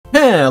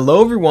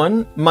Hello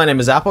everyone, my name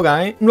is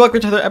Appleguy, and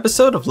welcome to another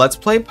episode of Let's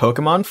Play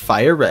Pokemon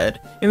FireRed.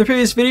 In the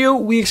previous video,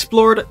 we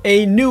explored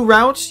a new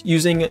route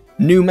using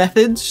new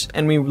methods,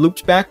 and we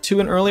looped back to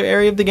an earlier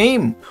area of the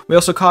game. We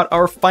also caught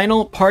our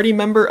final party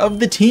member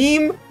of the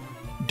team,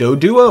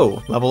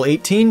 Dojo, level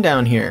 18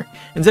 down here.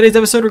 In today's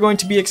episode, we're going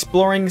to be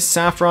exploring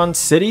Saffron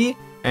City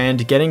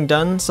and getting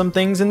done some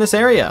things in this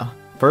area.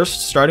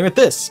 First, starting with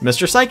this,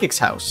 Mr. Psychic's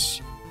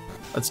house.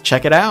 Let's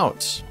check it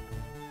out.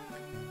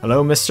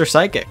 Hello, Mr.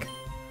 Psychic.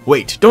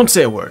 Wait, don't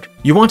say a word.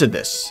 You wanted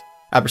this.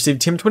 I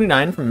received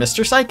TM29 from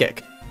Mr.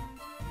 Psychic.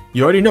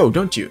 You already know,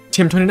 don't you?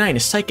 TM29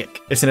 is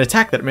Psychic. It's an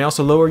attack that may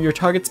also lower your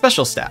target's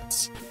special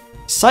stats.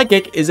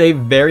 Psychic is a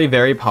very,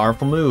 very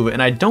powerful move,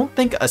 and I don't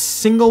think a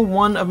single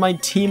one of my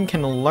team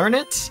can learn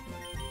it.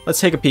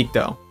 Let's take a peek,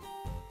 though.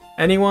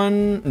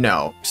 Anyone?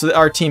 No. So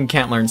our team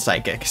can't learn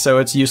Psychic, so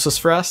it's useless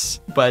for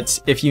us.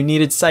 But if you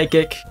needed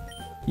Psychic,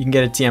 you can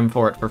get a TM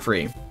for it for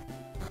free.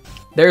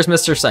 There's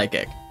Mr.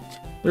 Psychic.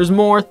 There's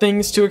more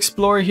things to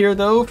explore here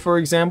though, for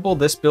example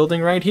this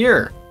building right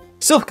here.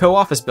 Silphco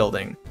office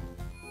building.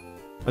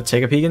 Let's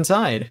take a peek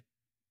inside.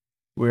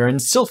 We're in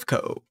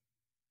Silphco.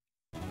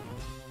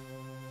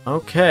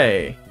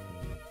 Okay.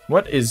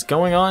 What is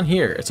going on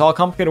here? It's all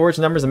complicated words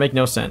and numbers that make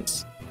no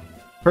sense.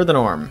 Per the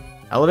norm.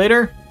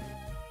 Elevator?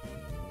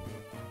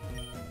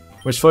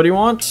 Which floor do you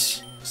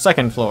want?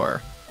 Second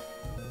floor.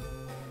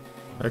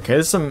 Okay,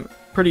 there's some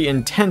pretty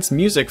intense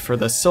music for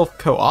the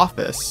Silphco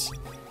office.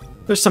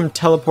 There's some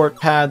teleport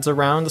pads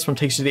around. This one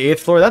takes you to the 8th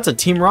floor. That's a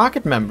Team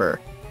Rocket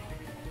member.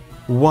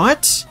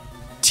 What?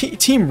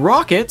 Team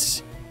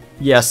Rocket?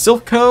 Yeah,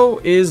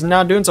 Silphco is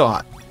not doing so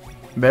hot.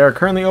 They are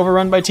currently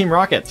overrun by Team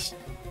Rockets.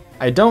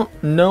 I don't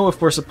know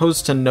if we're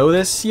supposed to know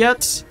this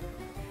yet,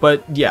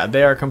 but yeah,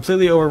 they are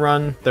completely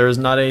overrun. There is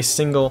not a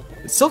single...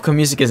 Silphco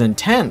music is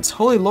intense.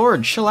 Holy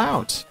Lord, chill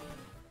out.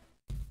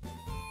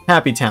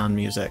 Happy Town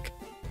music.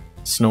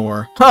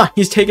 Snore. Ha!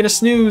 He's taking a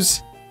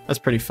snooze. That's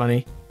pretty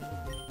funny.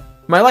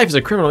 My life as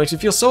a criminal makes me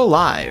feel so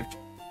alive.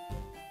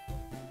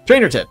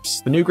 Trainer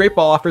tips. The new Great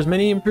Ball offers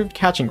many improved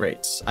catching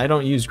rates. I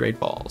don't use Great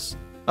Balls.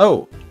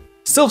 Oh.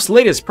 Silph's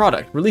latest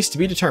product, released to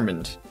be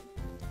determined.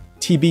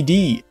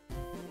 TBD.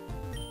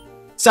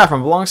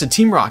 Saffron belongs to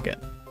Team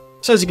Rocket.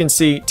 So as you can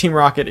see, Team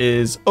Rocket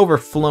is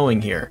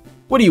overflowing here.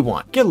 What do you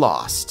want? Get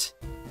lost.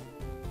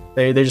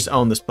 They just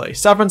own this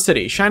place. Saffron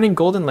City, shining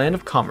golden land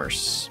of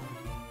commerce.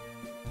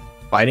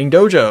 Fighting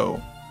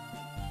Dojo.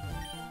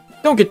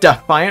 Don't get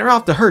defiant or I'll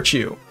have to hurt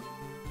you.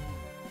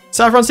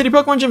 Saffron City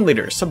Pokemon Gym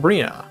Leader,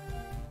 Sabrina.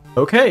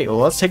 Okay, well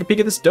let's take a peek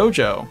at this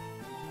dojo.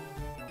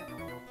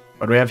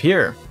 What do we have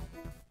here?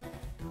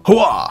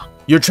 Hooah!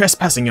 You're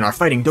trespassing in our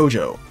fighting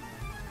dojo.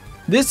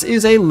 This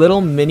is a little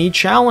mini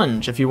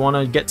challenge. If you want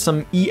to get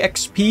some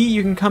EXP,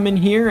 you can come in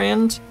here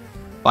and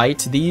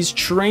fight these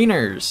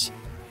trainers.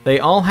 They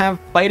all have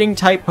fighting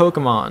type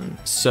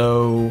Pokemon,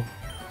 so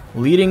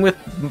leading with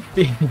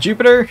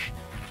Jupiter,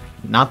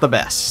 not the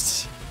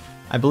best.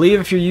 I believe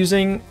if you're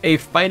using a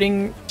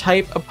fighting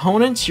type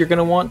opponent, you're going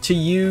to want to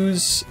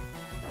use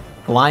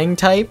flying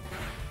type.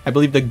 I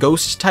believe the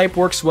ghost type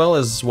works well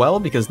as well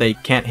because they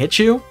can't hit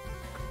you.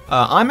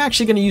 I'm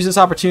actually going to use this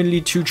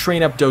opportunity to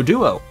train up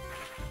Doduo,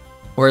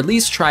 or at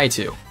least try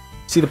to.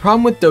 See, the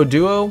problem with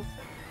Doduo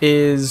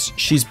is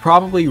she's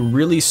probably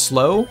really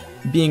slow,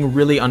 being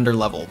really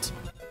underleveled.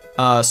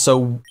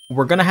 So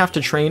we're going to have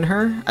to train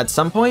her at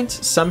some point,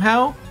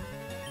 somehow.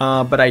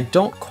 But I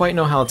don't quite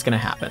know how it's going to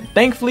happen.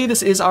 Thankfully,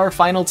 this is our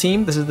final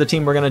team. This is the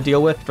team we're going to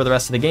deal with for the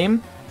rest of the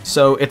game.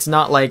 So it's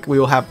not like we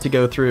will have to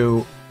go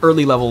through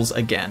early levels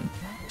again.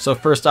 So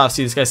first off,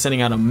 see this guy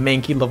sending out a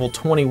Mankey level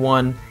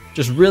 21,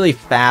 just really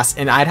fast.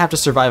 And I'd have to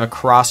survive a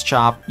cross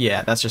chop.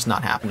 Yeah, that's just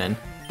not happening.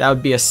 That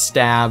would be a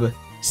stab,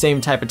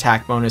 same type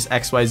attack bonus,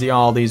 XYZ,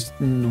 all these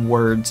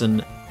words,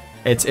 and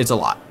it's a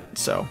lot.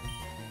 So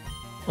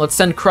let's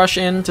send Crush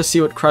in to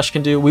see what Crush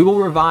can do. We will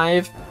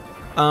revive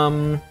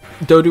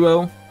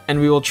Doduo. And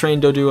we will train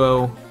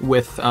Doduo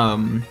with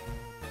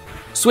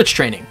switch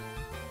training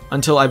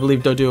until I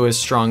believe Doduo is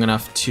strong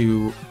enough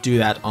to do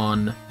that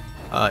on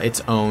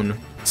its own.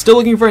 Still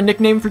looking for a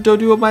nickname for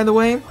Doduo, by the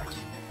way.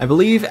 I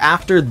believe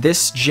after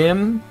this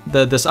gym,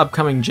 this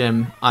upcoming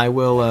gym, I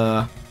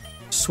will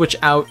switch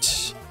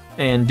out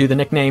and do the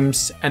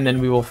nicknames, and then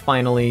we will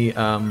finally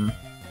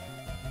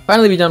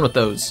be done with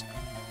those.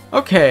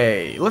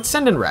 Okay, let's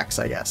send in Rex,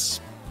 I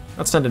guess.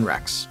 Let's send in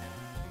Rex.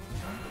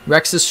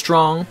 Rex is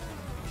strong.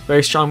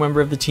 Very strong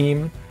member of the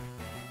team.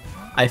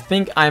 I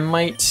think I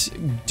might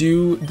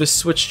do the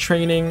switch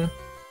training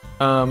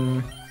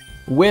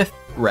with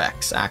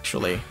Rex,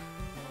 actually.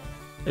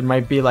 It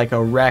might be like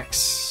a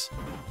Rex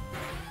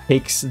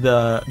takes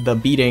the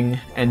beating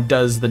and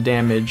does the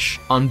damage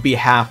on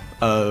behalf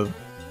of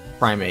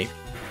Primate.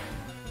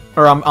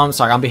 Or I'm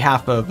sorry, on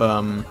behalf of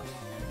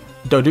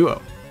Doduo.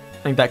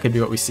 I think that could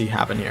be what we see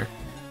happen here.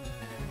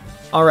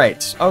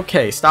 Alright,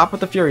 okay, stop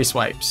with the Fury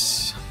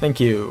Swipes. Thank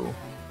you.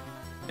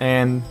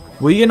 And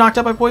will you get knocked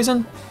out by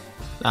poison?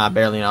 Ah,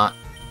 barely not.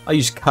 I'll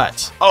use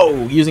Cut.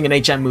 Oh, using an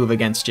HM move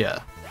against you.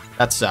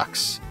 That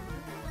sucks.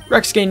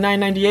 Rex gained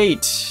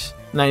 998.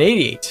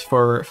 988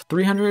 for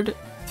 300.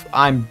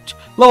 I'm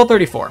level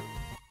 34.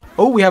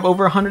 Oh, we have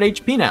over 100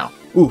 HP now.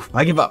 Oof,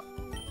 I give up.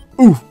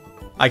 Oof.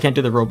 I can't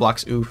do the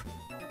Roblox oof.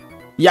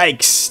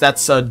 Yikes,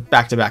 that's a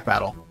back-to-back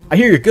battle. I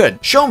hear you're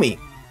good. Show me.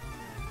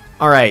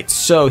 All right,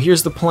 so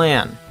here's the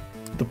plan.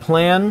 The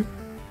plan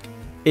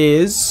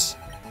is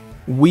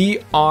we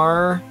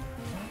are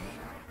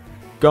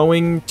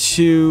going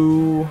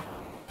to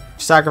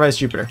sacrifice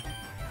Jupiter.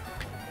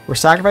 We're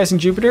sacrificing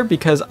Jupiter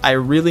because I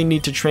really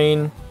need to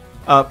train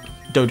up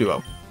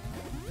Doduo.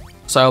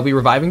 So I'll be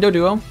reviving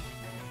Doduo.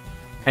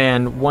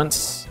 And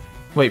once...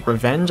 Wait,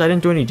 Revenge? I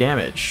didn't do any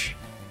damage.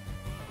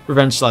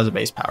 Revenge still has a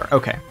base power.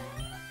 Okay.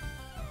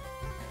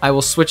 I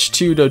will switch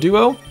to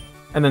Doduo,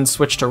 and then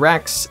switch to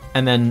Rex,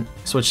 and then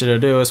switch to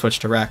Doduo, switch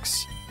to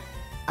Rex.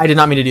 I did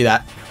not mean to do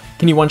that.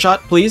 Can you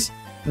one-shot, please?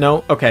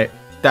 No? Okay.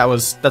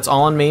 That's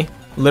all on me.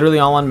 Literally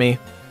all on me.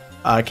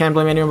 Can't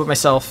blame anyone but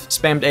myself.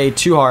 Spammed A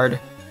too hard,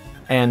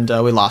 and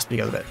we lost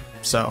because of it.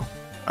 So,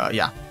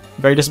 yeah.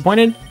 Very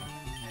disappointed.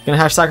 Gonna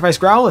have to sacrifice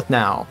Growlithe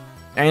now,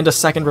 and a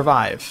second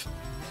revive.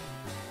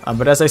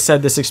 But as I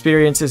said, this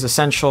experience is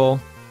essential.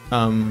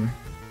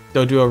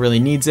 Doduo really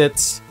needs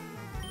it,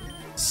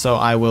 so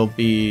I will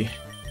be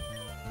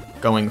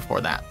going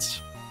for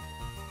that.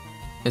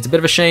 It's a bit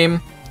of a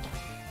shame.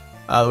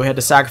 We had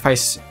to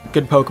sacrifice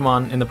good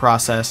Pokemon in the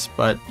process,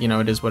 but, you know,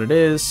 it is what it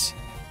is.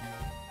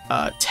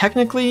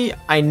 Technically,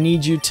 I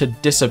need you to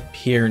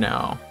disappear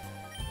now.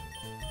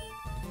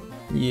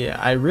 Yeah,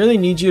 I really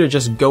need you to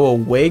just go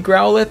away,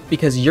 Growlithe,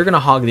 because you're gonna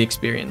hog the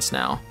experience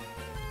now.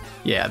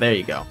 Yeah, there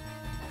you go.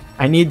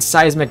 I need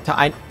Seismic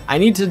I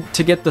need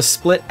to get the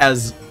split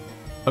as...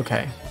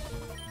 Okay.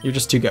 You're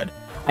just too good.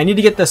 I need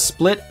to get the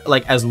split,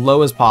 like, as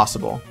low as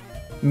possible.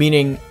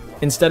 Meaning,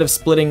 instead of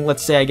splitting,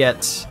 let's say I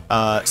get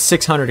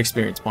 600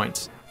 experience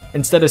points.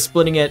 Instead of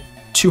splitting it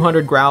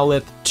 200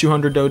 Growlithe,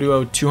 200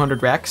 Doduo,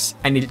 200 Rex,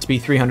 I need it to be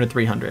 300,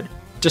 300.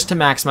 Just to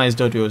maximize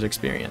Doduo's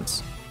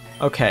experience.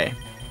 Okay.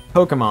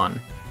 Pokemon.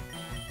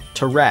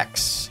 To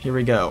Rex. Here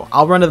we go.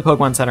 I'll run to the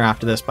Pokemon Center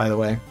after this, by the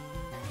way.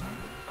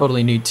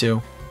 Totally need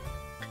to.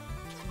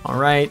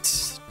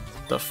 Alright.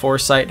 The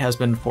Foresight has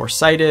been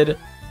foresighted.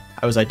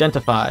 I was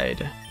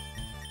identified.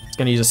 It's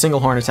going to use a single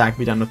horn attack to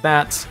be done with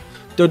that.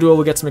 Doduo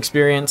will get some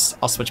experience.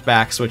 I'll switch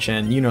back, switch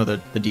in. You know the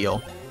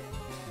deal.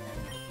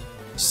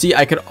 See,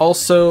 I could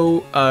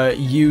also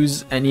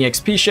use an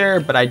EXP share,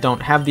 but I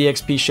don't have the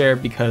EXP share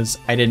because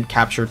I didn't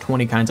capture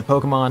 20 kinds of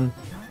Pokemon,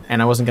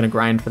 and I wasn't going to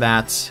grind for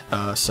that,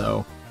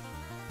 so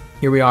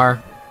here we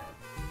are.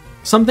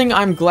 Something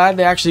I'm glad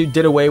they actually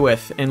did away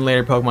with in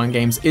later Pokemon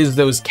games is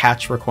those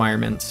catch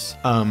requirements.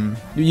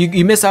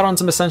 You miss out on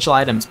some essential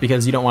items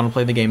because you don't want to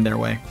play the game their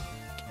way.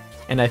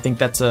 And I think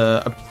that's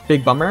a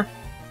big bummer.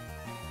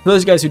 For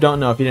those of you guys who don't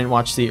know, if you didn't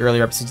watch the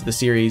earlier episodes of the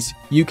series,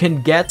 you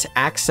can get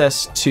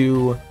access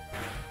to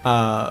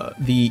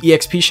the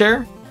EXP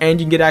share, and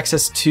you can get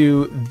access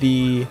to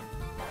the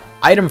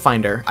item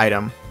finder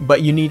item,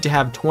 but you need to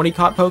have 20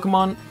 caught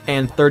Pokemon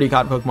and 30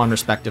 caught Pokemon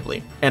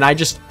respectively. And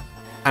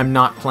I'm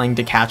not playing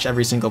to catch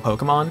every single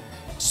Pokemon,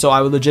 so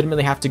I would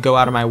legitimately have to go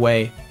out of my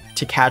way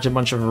to catch a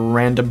bunch of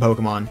random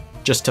Pokemon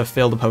just to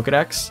fill the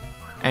Pokedex,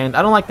 and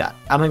I don't like that.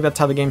 I don't think that's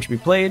how the game should be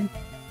played,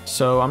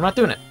 so I'm not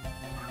doing it.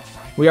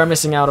 We are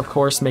missing out, of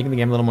course, making the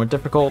game a little more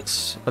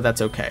difficult, but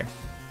that's okay.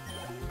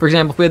 For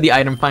example, if we had the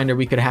item finder,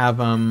 we could have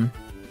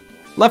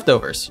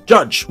leftovers.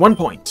 Judge, 1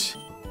 point.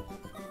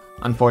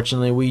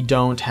 Unfortunately, we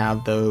don't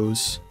have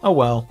those. Oh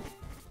well.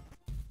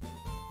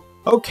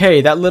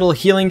 Okay, that little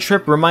healing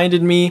trip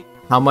reminded me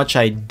how much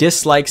I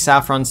dislike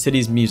Saffron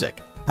City's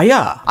music.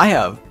 Hiya, I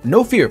have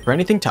no fear for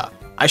anything tough.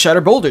 I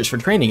shatter boulders for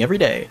training every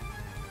day.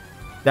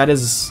 That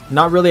is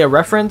not really a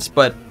reference,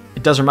 but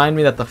it does remind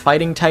me that the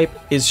fighting type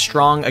is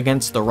strong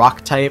against the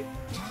rock type,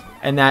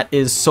 and that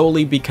is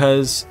solely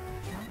because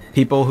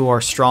people who are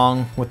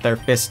strong with their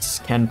fists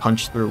can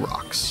punch through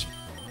rocks.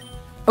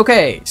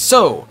 Okay,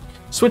 so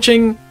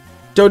switching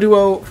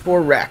Doduo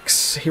for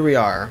Rex. Here we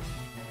are.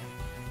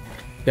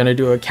 Gonna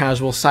do a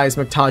casual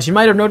Seismictage. You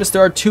might have noticed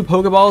there are 2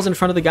 Pokeballs in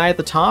front of the guy at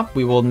the top.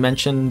 We will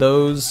mention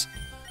those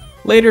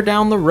later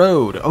down the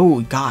road.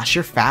 Oh gosh,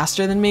 you're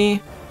faster than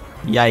me?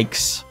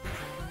 Yikes.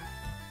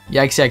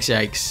 Yikes, yikes,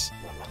 yikes.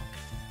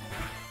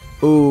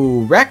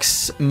 Ooh,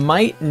 Rex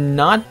might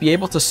not be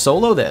able to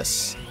solo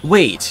this.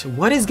 Wait,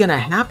 what is gonna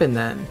happen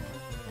then?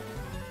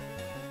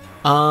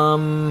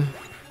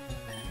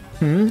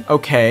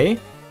 Okay.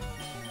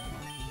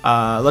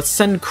 Let's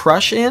send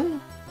Crush in.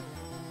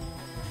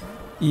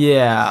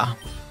 Yeah.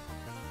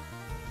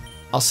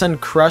 I'll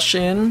send Crush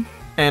in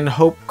and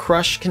hope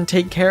Crush can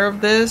take care of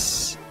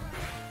this.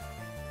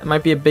 It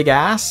might be a big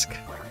ask.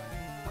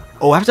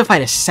 Oh, I have to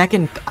fight a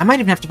second... I might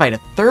even have to fight a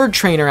third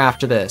trainer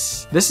after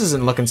this. This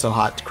isn't looking so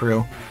hot,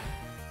 crew.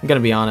 I'm gonna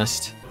be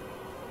honest.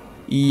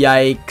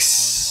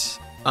 Yikes.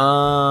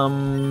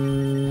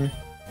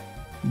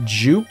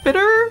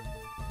 Jupiter?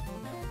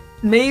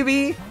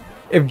 Maybe?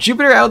 If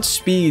Jupiter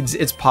outspeeds,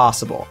 it's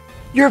possible.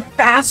 You're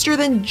faster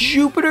than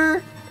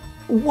Jupiter?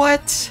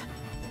 What?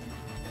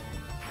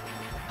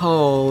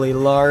 Holy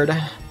lord.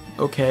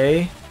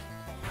 Okay.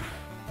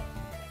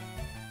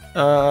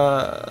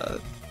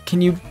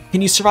 Can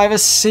you survive a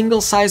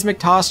single seismic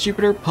toss,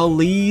 Jupiter,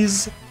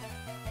 please?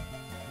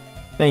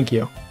 Thank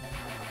you.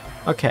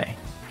 Okay.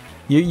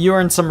 You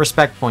earned some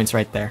respect points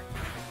right there,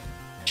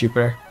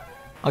 Jupiter.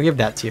 I'll give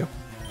that to you.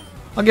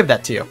 I'll give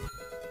that to you.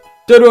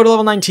 Dodo to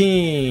level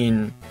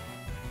 19.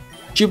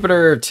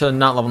 Jupiter to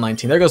not level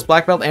 19. There goes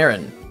Black Belt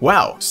Aaron.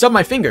 Wow, stub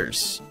my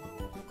fingers.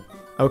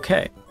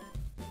 Okay.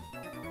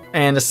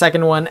 And a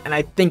second one, and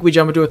I think we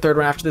jump into a third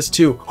one after this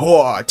too.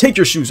 Oh, take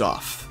your shoes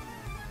off.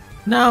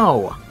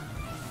 No.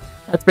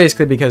 That's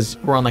basically because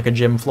we're on like a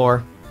gym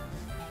floor.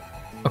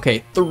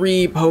 Okay,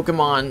 3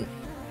 Pokemon.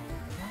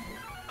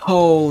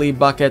 Holy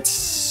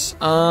buckets.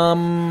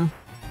 I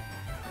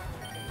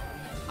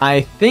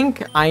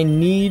think I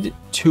need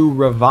to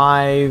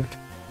revive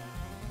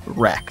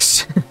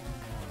Rex.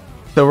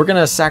 So we're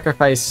gonna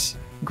sacrifice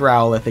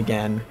Growlithe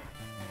again.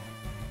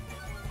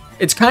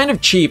 It's kind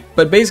of cheap,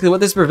 but basically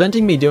what this is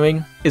preventing me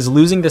doing is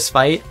losing this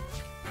fight,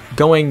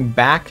 going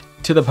back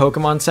to the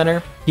Pokemon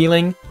Center,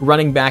 healing,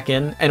 running back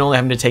in, and only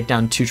having to take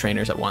down 2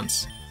 trainers at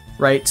once,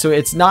 right? So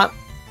it's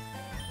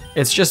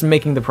just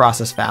making the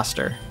process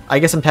faster. I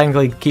guess I'm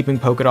technically keeping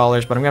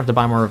Pokédollars, but I'm gonna have to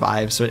buy more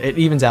revives, so it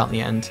evens out in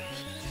the end.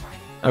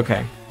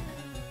 Okay.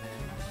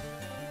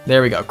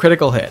 There we go,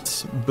 critical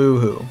hits,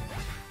 boo-hoo.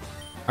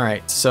 All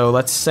right, so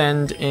let's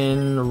send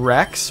in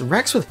Rex.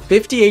 Rex with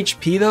 50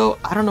 HP though,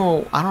 I don't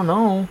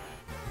know.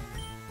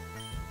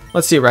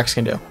 Let's see what Rex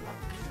can do.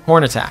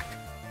 Horn attack.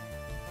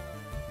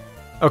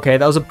 Okay,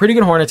 that was a pretty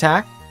good horn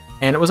attack,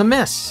 and it was a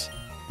miss.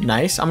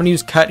 Nice. I'm gonna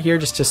use cut here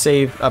just to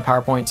save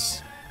power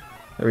points.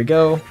 There we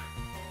go.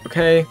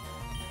 Okay.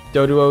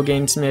 Doduo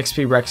gains some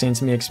XP, Rex gains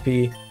some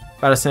XP.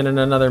 About to send in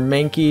another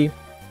Mankey.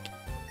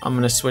 I'm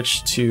gonna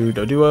switch to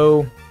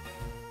Doduo,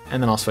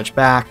 and then I'll switch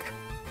back.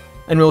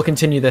 And we'll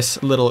continue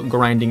this little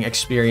grinding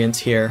experience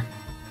here.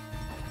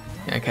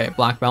 Okay,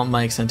 Black Belt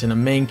Mike sent in a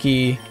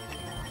Mankey.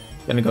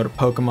 Gonna go to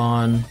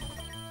Pokemon.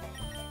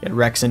 Get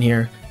Rex in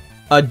here.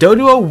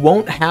 Doduo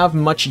won't have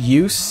much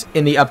use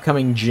in the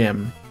upcoming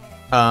gym.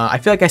 I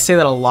feel like I say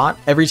that a lot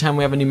every time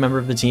we have a new member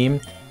of the team.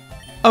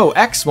 Oh,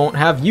 X won't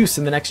have use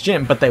in the next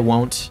gym, but they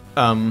won't.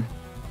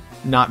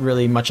 Not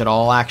really much at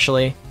all,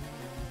 actually.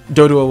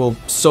 Doduo will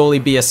solely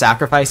be a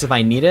sacrifice if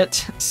I need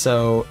it,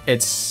 so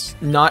it's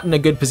not in a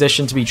good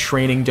position to be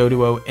training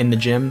Doduo in the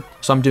gym,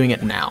 so I'm doing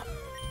it now.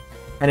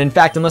 And in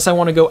fact, unless I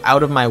want to go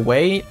out of my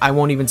way, I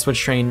won't even switch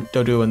train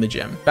Doduo in the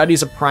gym.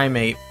 Buddy's a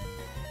Primate.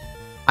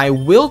 I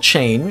will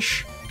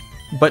change,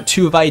 but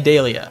to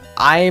Vidalia.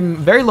 I'm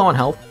very low on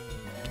health,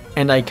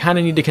 and I kind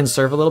of need to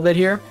conserve a little bit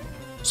here,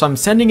 so I'm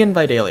sending in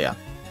Vidalia.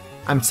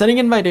 I'm sending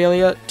in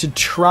Vidalia to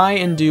try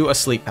and do a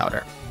Sleep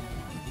Powder.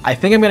 I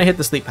think I'm going to hit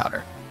the Sleep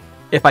Powder.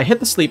 If I hit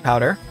the Sleep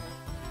Powder,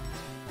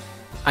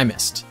 I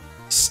missed.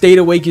 Stayed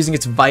awake using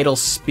its vital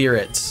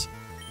spirits.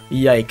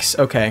 Yikes,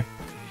 okay.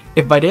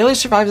 If Vidalia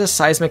survives a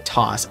Seismic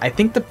Toss, I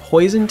think the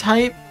Poison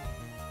type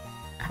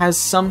has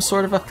some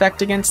sort of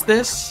effect against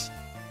this.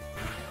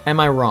 Am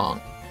I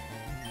wrong?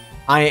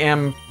 I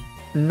am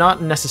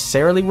not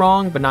necessarily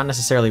wrong, but not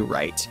necessarily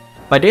right.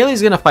 Vidalia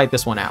is going to fight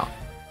this one out.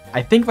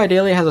 I think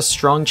Vidalia has a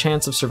strong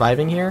chance of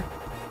surviving here.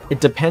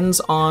 It depends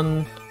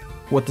on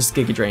what this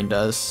Giga Drain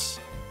does.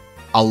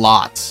 A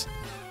lot.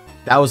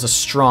 That was a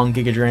strong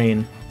Giga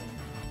Drain.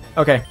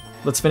 Okay,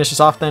 let's finish this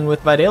off then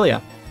with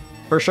Vidalia.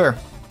 For sure.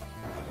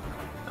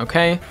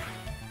 Okay.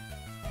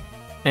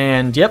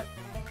 And yep.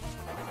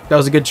 That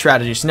was a good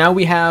strategy. So now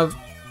we have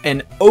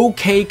an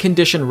okay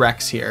condition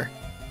Rex here.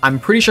 I'm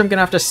pretty sure I'm going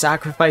to have to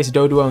sacrifice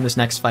Doduo in this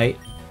next fight.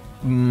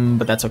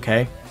 But that's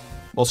okay.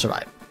 We'll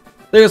survive.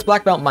 There's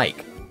Black Belt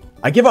Mike.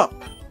 I give up.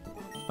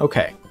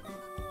 Okay.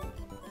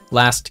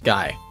 Last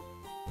guy.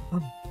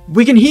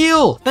 We can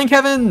heal! Thank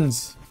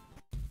heavens!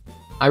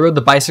 I rode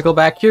the bicycle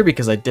back here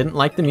because I didn't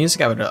like the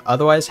music I would have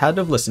otherwise had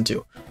to have listened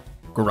to.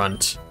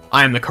 Grunt.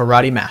 I am the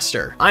karate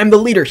master. I am the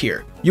leader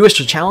here. You wish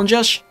to challenge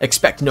us?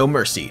 Expect no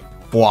mercy.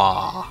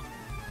 Bwah.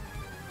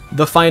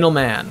 The final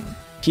man.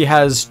 He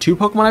has 2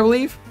 Pokemon, I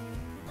believe?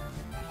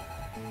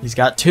 He's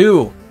got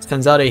 2.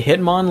 Sends out a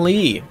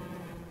Hitmonlee.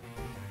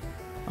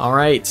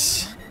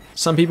 Alright.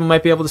 Some people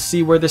might be able to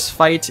see where this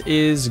fight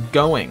is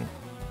going.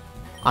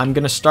 I'm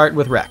gonna start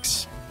with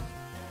Rex.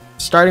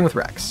 Starting with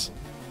Rex.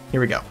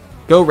 Here we go.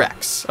 Go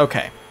Rex.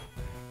 Okay.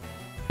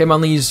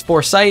 Hitmonlee's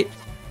Foresight.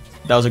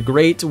 That was a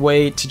great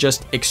way to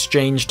just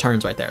exchange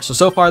turns right there.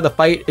 So far the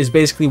fight is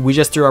basically we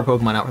just threw our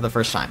Pokemon out for the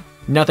first time.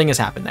 Nothing has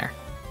happened there.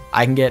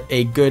 I can get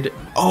a good...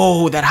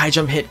 Oh, that high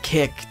jump hit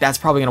kick. That's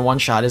probably going to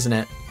one-shot, isn't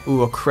it?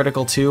 Ooh, a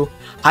critical too.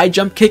 High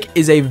jump kick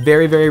is a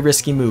very, very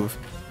risky move.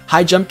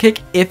 High jump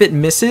kick, if it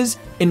misses,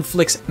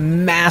 inflicts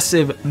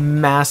massive,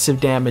 massive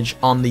damage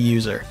on the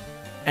user.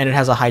 And it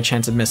has a high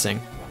chance of missing.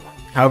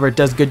 However, it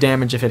does good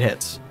damage if it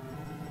hits.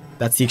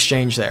 That's the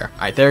exchange there.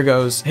 Alright, there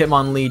goes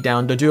Hitmonlee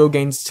down. Doduo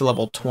gains to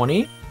level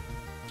 20.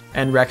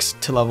 And Rex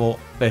to level...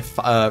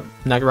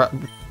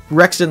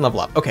 Rex didn't level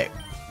up. Okay.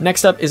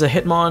 Next up is a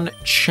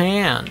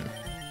Hitmonchan.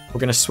 We're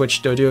going to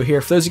switch Doduo here.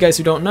 For those of you guys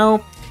who don't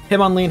know,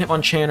 Hitmonlee and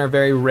Hitmonchan are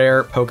very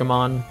rare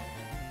Pokemon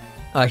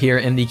here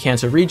in the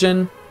Kanto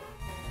region.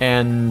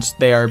 and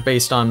they are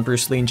based on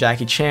Bruce Lee and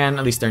Jackie Chan,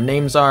 at least their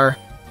names are.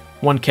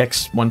 One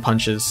kicks, one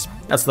punches.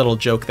 That's a little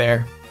joke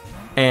there.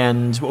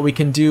 And what we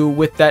can do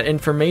with that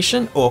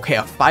information, okay,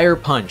 a fire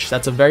punch.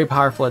 That's a very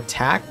powerful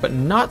attack, but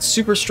not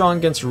super strong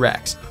against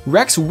Rex.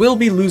 Rex will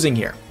be losing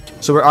here,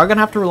 so we are going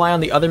to have to rely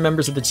on the other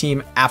members of the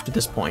team after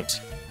this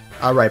point.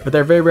 Alright, but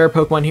they're very rare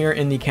Pokemon here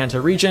in the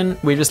Kanto region.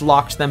 We just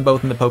locked them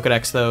both in the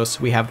Pokedex though,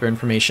 so we have their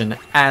information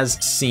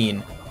as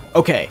seen.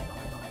 Okay,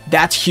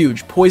 that's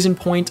huge. Poison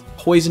Point,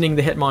 poisoning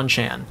the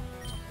Hitmonchan.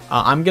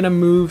 I'm going to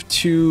move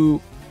to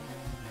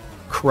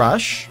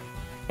Crush,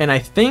 and I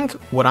think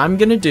what I'm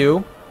going to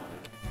do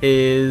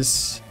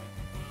is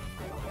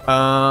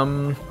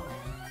I'm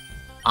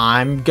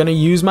gonna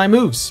use my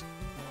moves.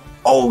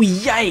 Oh,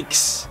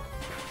 yikes!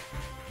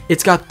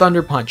 It's got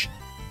Thunder Punch.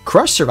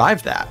 Crush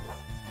survived that.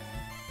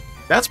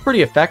 That's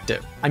pretty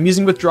effective. I'm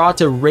using Withdraw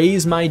to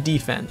raise my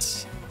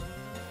defense.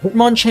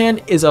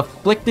 Hitmonchan is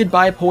afflicted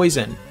by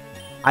poison.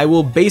 I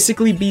will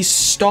basically be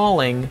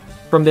stalling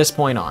from this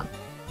point on.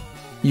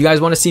 You guys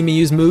want to see me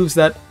use moves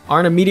that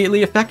aren't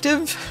immediately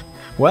effective?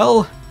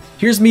 Well,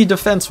 here's me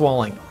defense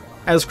walling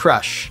as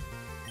Crush,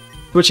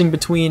 switching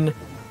between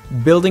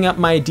building up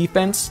my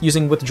defense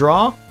using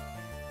Withdraw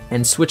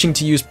and switching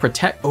to use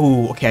Protect.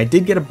 Oh, okay, I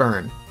did get a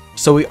burn.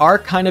 So we are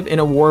kind of in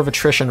a war of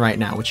attrition right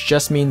now, which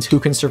just means who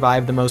can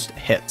survive the most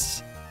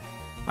hits.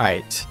 All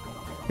right,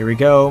 here we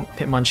go.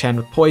 Hitmonchan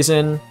with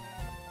Poison,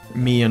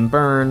 me and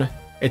Burn.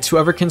 It's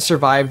whoever can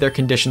survive their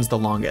conditions the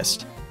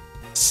longest.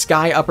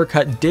 Sky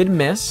Uppercut did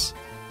miss,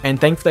 and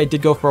thankfully I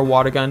did go for a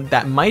Water Gun.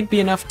 That might be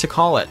enough to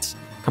call it.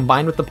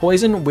 Combined with the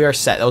poison, we are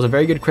set. That was a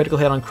very good critical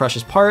hit on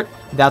Crush's part.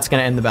 That's going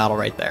to end the battle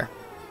right there.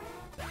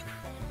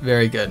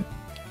 Very good.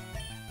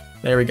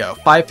 There we go.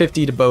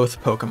 550 to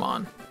both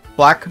Pokemon.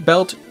 Black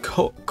Belt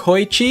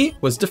Koichi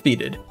was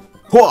defeated.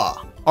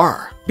 Hua!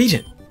 R.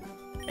 Beaten.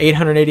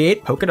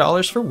 888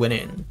 Poké-Dollars for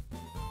winning.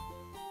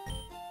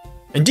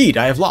 Indeed,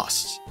 I have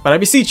lost. But I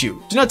beseech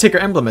you, do not take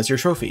our emblem as your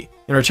trophy.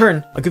 In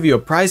return, I'll give you a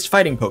prized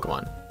fighting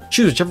Pokemon.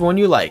 Choose whichever one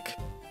you like.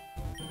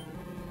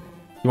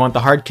 You want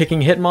the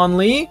hard-kicking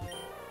Hitmonlee?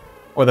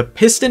 Or the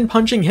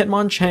piston-punching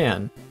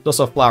Hitmonchan? There's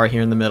also a flower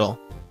here in the middle.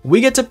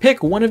 We get to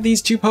pick one of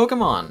these two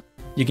Pokemon.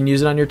 You can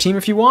use it on your team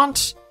if you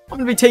want. I'm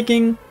going to be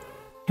taking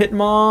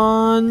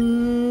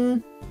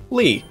Hitmonlee.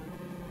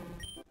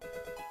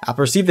 I'll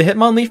receive the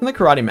Hitmonlee from the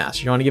Karate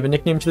Master. You want to give a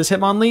nickname to this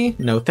Hitmonlee?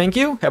 No, thank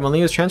you.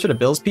 Hitmonlee was transferred to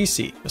Bill's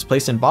PC. It was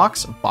placed in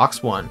box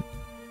 1.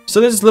 So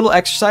there's this little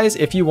exercise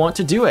if you want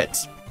to do it.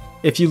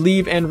 If you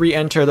leave and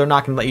re-enter, they're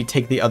not going to let you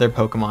take the other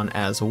Pokemon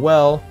as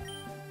well.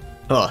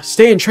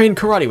 Stay and train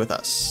karate with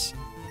us.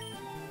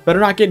 Better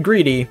not get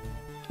greedy.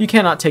 You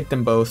cannot take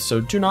them both,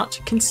 so do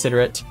not consider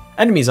it.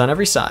 Enemies on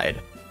every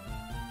side.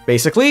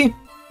 Basically,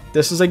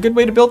 this is a good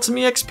way to build some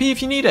EXP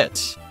if you need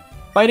it.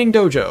 Fighting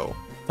Dojo.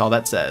 That's all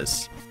that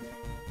says.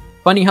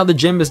 Funny how the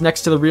gym is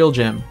next to the real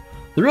gym.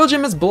 The real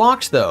gym is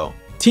blocked though.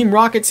 Team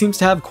Rocket seems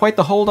to have quite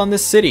the hold on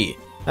this city.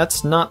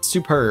 That's not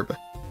superb.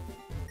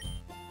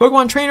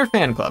 Pokemon Trainer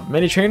Fan Club.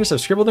 Many trainers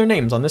have scribbled their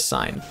names on this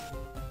sign.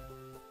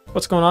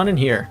 What's going on in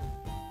here?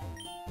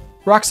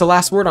 Rock's the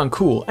last word on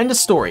cool. End of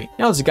story.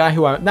 Now there's a guy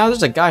who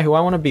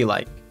I want to be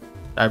like.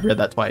 I've read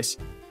that twice.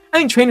 I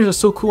think trainers are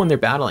so cool when they're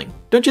battling.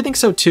 Don't you think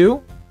so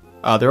too?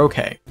 They're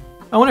okay.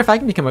 I wonder if I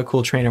can become a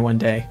cool trainer one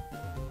day.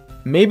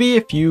 Maybe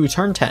if you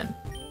turn 10.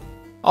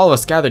 All of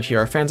us gathered here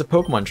are fans of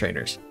Pokemon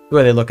trainers. The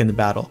way they look in the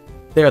battle.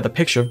 They are the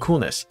picture of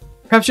coolness.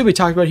 Perhaps you'll be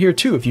talked about here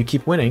too if you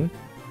keep winning.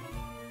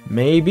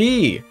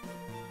 Maybe.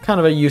 Kind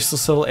of a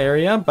useless little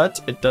area,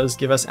 but it does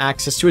give us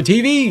access to a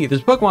TV.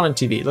 There's Pokemon on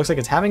TV. It looks like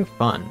it's having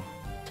fun.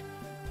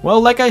 Well,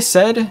 like I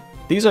said,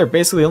 these are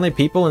basically the only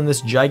people in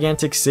this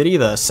gigantic city,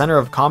 the center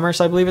of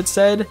commerce, I believe it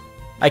said.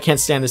 I can't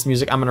stand this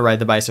music. I'm going to ride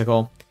the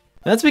bicycle.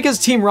 And that's because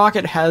Team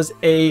Rocket has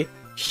a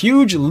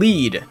huge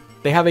lead.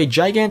 They have a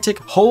gigantic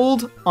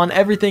hold on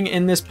everything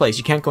in this place.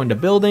 You can't go into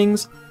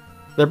buildings.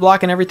 They're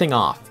blocking everything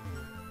off.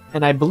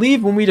 And I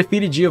believe when we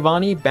defeated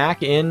Giovanni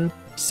back in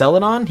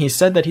Celadon, he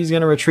said that he's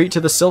going to retreat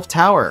to the Sylph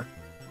Tower.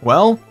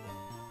 Well,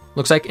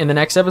 looks like in the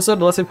next episode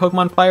of Let's Play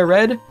Pokemon Fire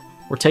Red,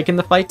 we're taking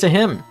the fight to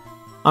him.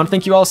 I want to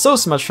thank you all so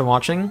much for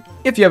watching.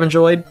 If you have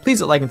enjoyed, please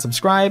hit like and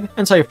subscribe,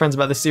 and tell your friends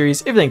about this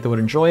series if you think they would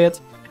enjoy it.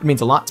 It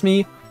means a lot to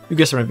me. You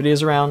get some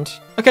videos around.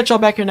 I'll catch y'all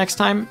back here next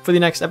time for the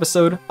next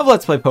episode of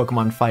Let's Play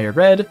Pokemon Fire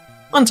Red.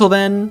 Until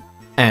then,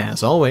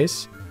 as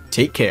always,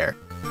 take care.